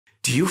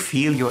Do you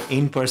feel your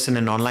in-person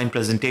and online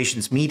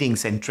presentations,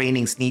 meetings, and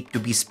trainings need to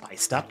be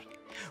spiced up?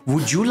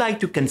 Would you like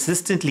to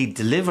consistently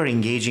deliver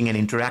engaging and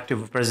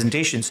interactive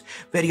presentations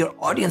where your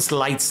audience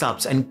lights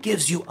up and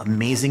gives you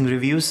amazing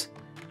reviews?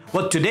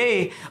 Well,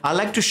 today, I'd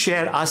like to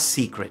share our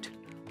secret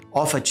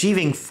of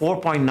achieving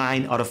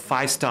 4.9 out of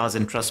 5 stars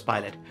in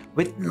Trustpilot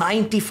with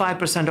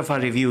 95% of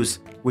our reviews,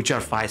 which are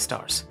 5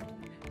 stars.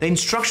 The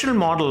instructional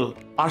model,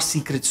 our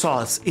secret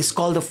sauce, is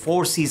called the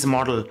 4 C's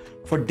model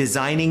for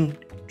designing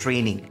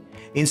training,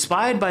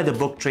 inspired by the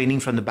book Training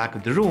from the Back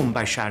of the Room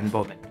by Sharon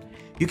Bowman.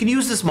 You can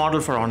use this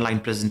model for online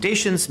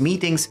presentations,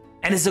 meetings,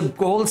 and is a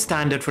gold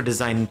standard for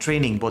designing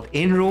training, both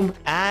in-room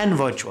and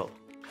virtual.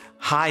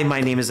 Hi, my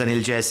name is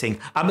Anil Jaising.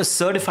 I'm a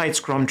certified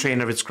Scrum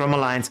trainer with Scrum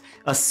Alliance,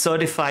 a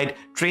certified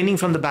Training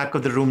from the Back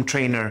of the Room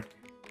trainer,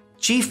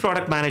 Chief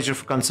Product Manager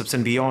for Concepts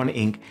and Beyond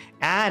Inc.,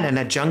 and an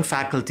adjunct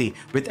faculty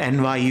with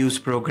NYU's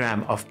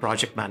program of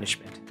project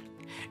management.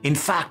 In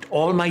fact,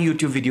 all my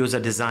YouTube videos are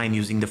designed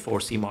using the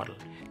 4C model.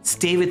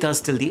 Stay with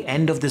us till the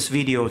end of this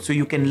video so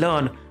you can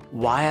learn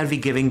why are we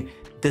giving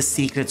this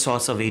secret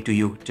sauce away to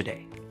you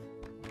today.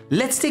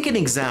 Let's take an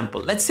example.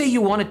 Let's say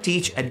you want to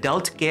teach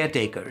adult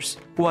caretakers,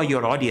 who are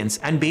your audience,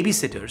 and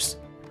babysitters,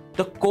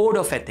 the code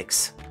of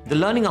ethics. The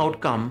learning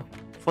outcome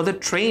for the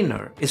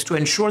trainer is to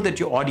ensure that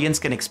your audience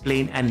can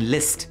explain and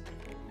list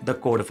the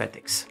code of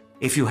ethics.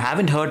 If you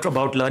haven't heard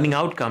about learning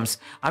outcomes,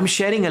 I'm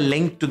sharing a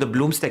link to the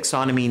Bloom's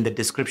taxonomy in the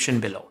description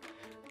below.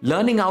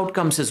 Learning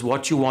outcomes is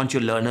what you want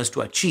your learners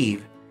to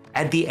achieve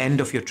at the end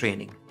of your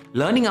training.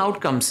 Learning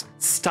outcomes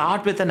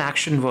start with an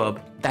action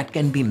verb that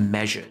can be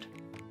measured.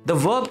 The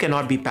verb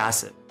cannot be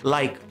passive,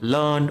 like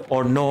learn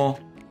or know,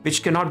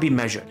 which cannot be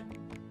measured.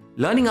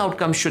 Learning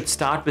outcomes should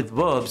start with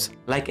verbs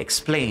like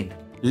explain,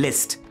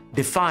 list,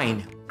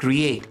 define,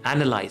 create,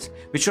 analyze,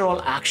 which are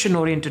all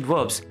action-oriented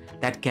verbs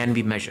that can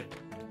be measured.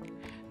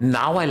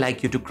 Now I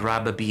like you to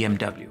grab a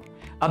BMW.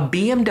 A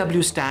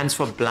BMW stands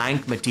for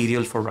blank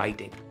material for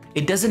writing.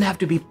 It doesn't have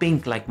to be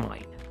pink like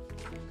mine.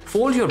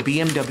 Fold your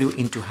BMW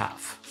into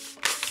half.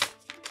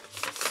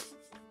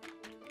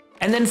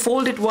 And then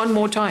fold it one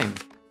more time.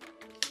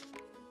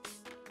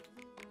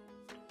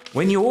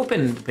 When you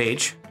open the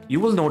page, you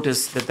will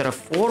notice that there are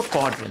 4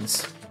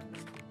 quadrants.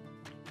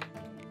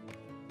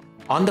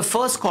 On the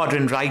first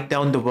quadrant, write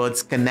down the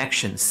words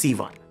connection,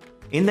 C1.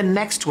 In the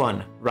next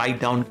one, write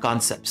down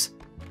concepts.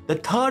 The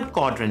third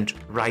quadrant,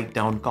 write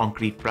down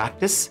concrete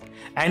practice.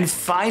 And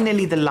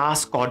finally, the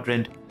last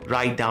quadrant,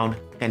 write down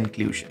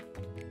conclusion.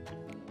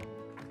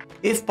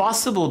 If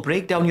possible,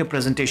 break down your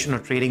presentation or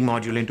training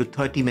module into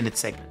 30-minute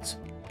segments.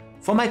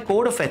 For my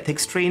code of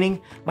ethics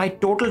training, my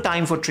total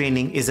time for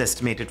training is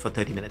estimated for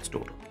 30 minutes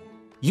total.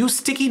 Use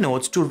sticky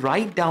notes to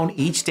write down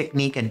each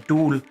technique and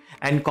tool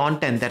and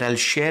content that I'll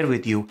share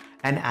with you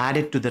and add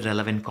it to the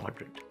relevant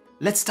quadrant.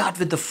 Let's start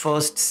with the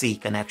first C,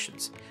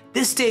 connections.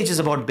 This stage is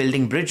about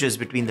building bridges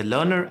between the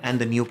learner and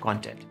the new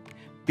content.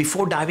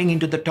 Before diving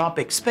into the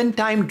topic, spend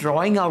time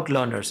drawing out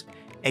learners'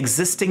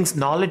 existing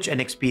knowledge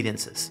and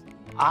experiences.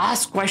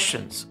 Ask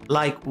questions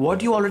like, what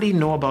do you already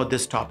know about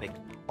this topic?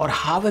 Or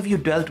how have you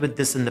dealt with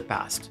this in the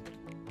past?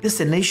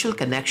 This initial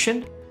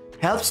connection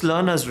helps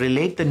learners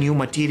relate the new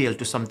material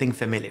to something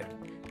familiar,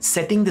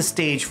 setting the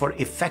stage for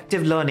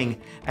effective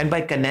learning. And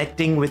by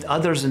connecting with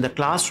others in the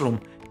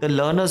classroom, the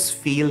learners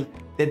feel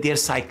that they are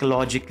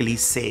psychologically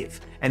safe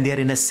and they are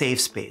in a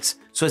safe space.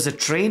 So as a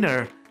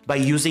trainer, by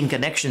using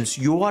connections,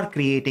 you are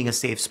creating a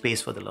safe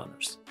space for the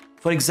learners.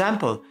 For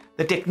example,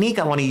 the technique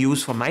I want to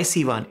use for my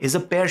C1 is a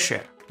pair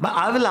share.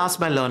 I will ask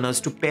my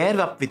learners to pair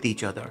up with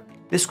each other.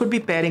 This could be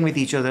pairing with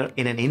each other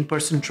in an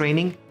in-person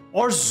training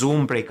or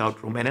Zoom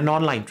breakout room and an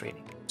online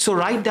training. So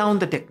write down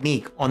the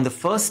technique on the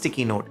first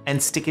sticky note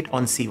and stick it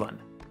on C1.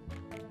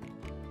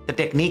 The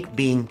technique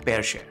being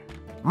pair share.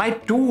 My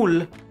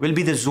tool will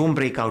be the Zoom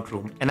breakout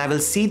room and I will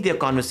seed their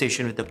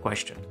conversation with a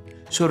question.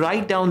 So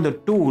write down the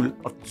tool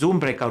of Zoom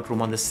breakout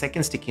room on the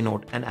second sticky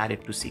note and add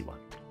it to C1.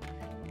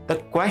 The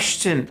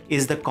question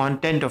is the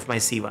content of my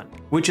C1,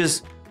 which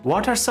is,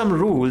 what are some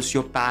rules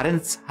your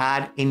parents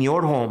had in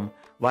your home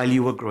while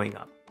you were growing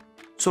up?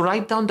 So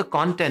write down the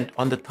content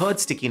on the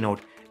third sticky note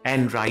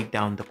and write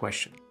down the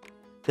question.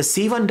 The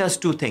C1 does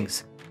 2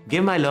 things: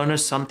 give my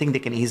learners something they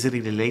can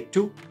easily relate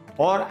to,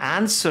 or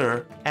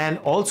answer and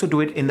also do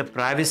it in the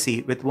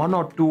privacy with 1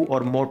 or 2 or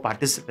more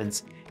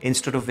participants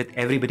instead of with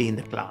everybody in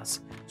the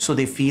class, so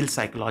they feel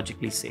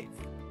psychologically safe.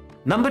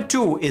 Number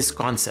 2 is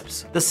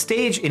concepts. The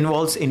stage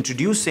involves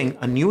introducing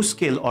a new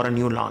skill or a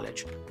new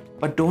knowledge,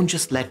 but don't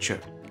just lecture.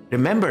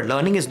 Remember,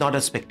 learning is not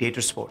a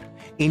spectator sport.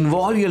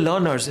 Involve your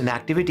learners in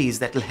activities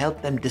that will help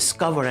them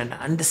discover and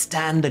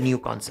understand the new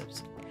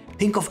concepts.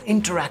 Think of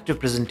interactive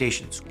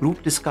presentations,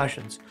 group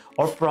discussions,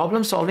 or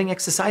problem-solving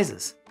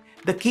exercises.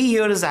 The key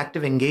here is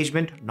active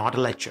engagement, not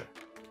a lecture.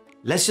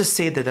 Let's just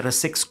say that there are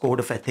 6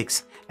 code of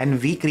ethics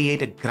and we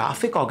create a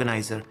graphic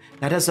organizer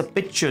that has a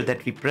picture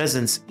that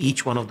represents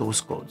each one of those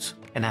codes.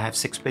 And I have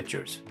 6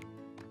 pictures.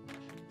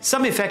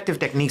 Some effective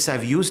techniques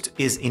I've used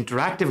is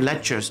interactive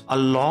lectures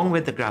along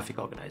with the graphic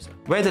organizer,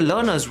 where the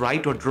learners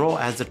write or draw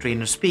as the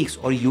trainer speaks,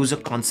 or use a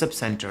concept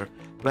center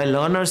where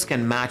learners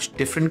can match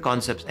different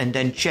concepts and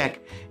then check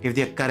if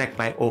they're correct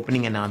by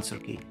opening an answer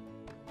key.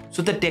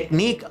 So the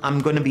technique I'm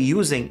going to be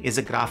using is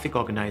a graphic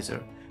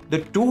organizer.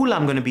 The tool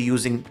I'm going to be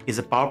using is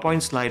a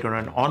PowerPoint slide or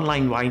an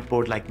online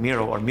whiteboard like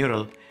Miro or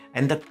Mural.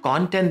 And the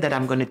content that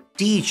I'm going to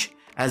teach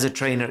as a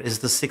trainer is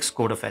the 6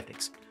 code of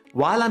ethics.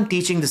 While I'm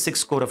teaching the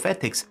 6 code of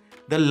ethics,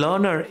 the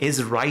learner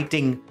is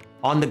writing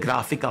on the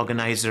graphic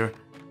organizer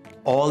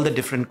all the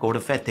different code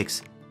of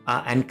ethics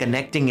and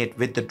connecting it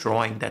with the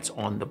drawing that's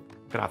on the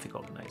graphic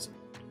organizer.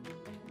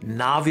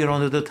 Now we're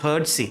on to the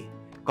third C,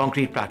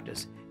 concrete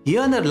practice.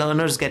 Here the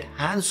learners get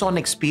hands-on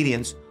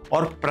experience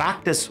or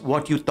practice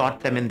what you taught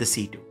them in the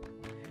C2.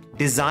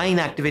 Design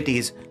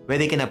activities where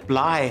they can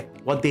apply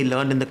what they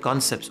learned in the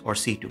concepts or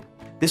C2.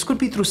 This could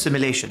be through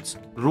simulations,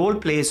 role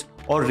plays,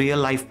 or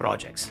real-life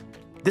projects.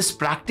 This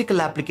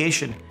practical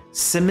application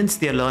cements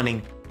their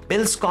learning,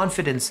 builds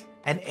confidence,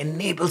 and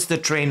enables the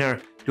trainer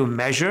to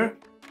measure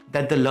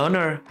that the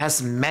learner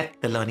has met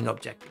the learning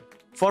objective.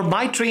 For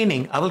my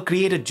training, I will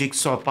create a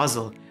jigsaw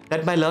puzzle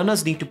that my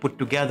learners need to put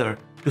together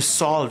to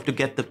solve to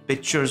get the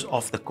pictures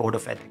of the code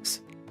of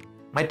ethics.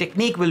 My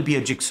technique will be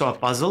a jigsaw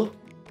puzzle.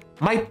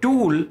 My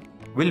tool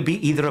will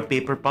be either a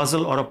paper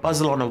puzzle or a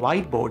puzzle on a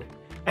whiteboard.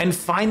 And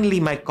finally,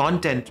 my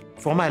content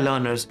for my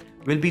learners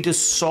will be to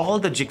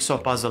solve the jigsaw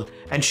puzzle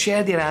and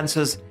share their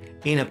answers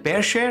in a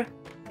pair share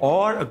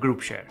or a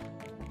group share.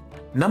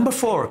 Number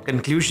 4,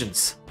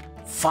 conclusions.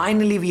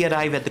 Finally, we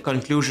arrive at the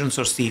conclusions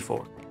or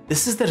C4.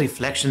 This is the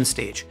reflection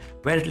stage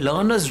where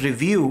learners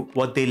review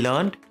what they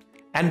learned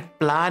and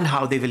plan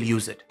how they will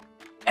use it.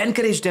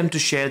 Encourage them to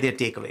share their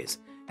takeaways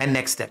and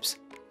next steps.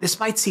 This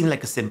might seem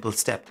like a simple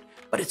step,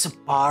 but it's a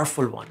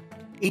powerful one.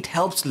 It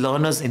helps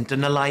learners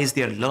internalize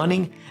their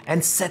learning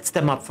and sets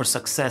them up for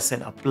success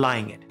in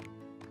applying it.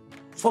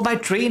 For my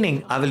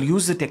training, I will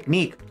use a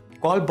technique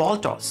called ball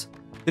toss.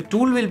 The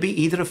tool will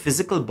be either a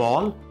physical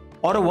ball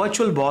or a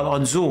virtual ball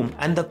on Zoom,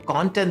 and the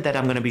content that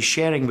I'm going to be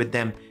sharing with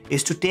them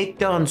is to take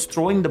turns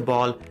throwing the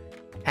ball,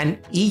 and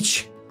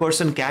each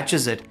person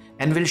catches it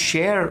and will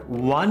share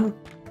one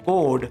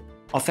code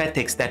of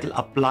ethics that will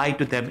apply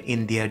to them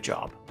in their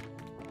job.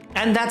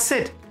 And that's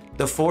it.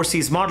 The 4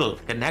 C's model: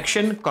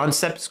 connection,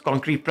 concepts,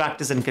 concrete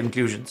practice, and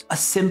conclusions. A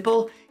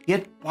simple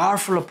yet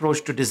powerful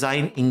approach to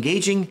design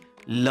engaging,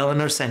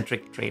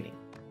 learner-centric training.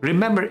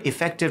 Remember,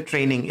 effective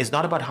training is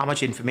not about how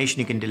much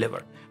information you can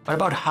deliver, but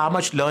about how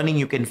much learning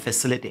you can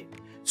facilitate.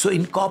 So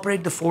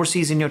incorporate the 4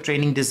 C's in your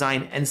training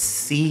design and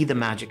see the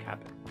magic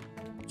happen.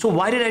 So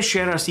why did I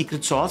share our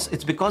secret sauce?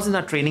 It's because in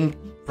our training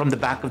from the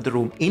back of the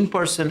room,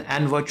 in-person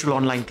and virtual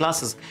online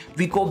classes,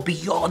 we go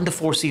beyond the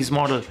 4 C's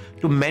model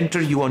to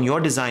mentor you on your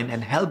design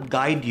and help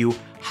guide you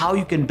how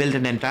you can build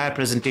an entire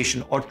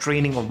presentation or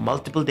training of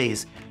multiple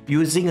days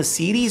using a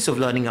series of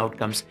learning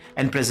outcomes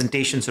and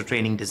presentations or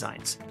training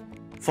designs.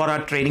 For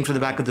our training from the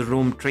back of the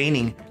room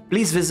training,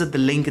 please visit the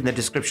link in the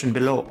description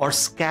below or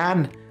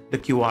scan the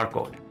QR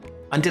code.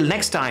 Until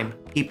next time,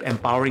 keep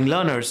empowering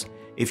learners.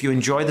 If you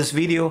enjoy this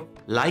video,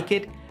 like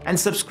it and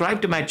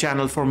subscribe to my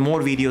channel for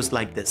more videos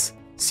like this.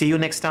 See you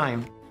next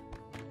time.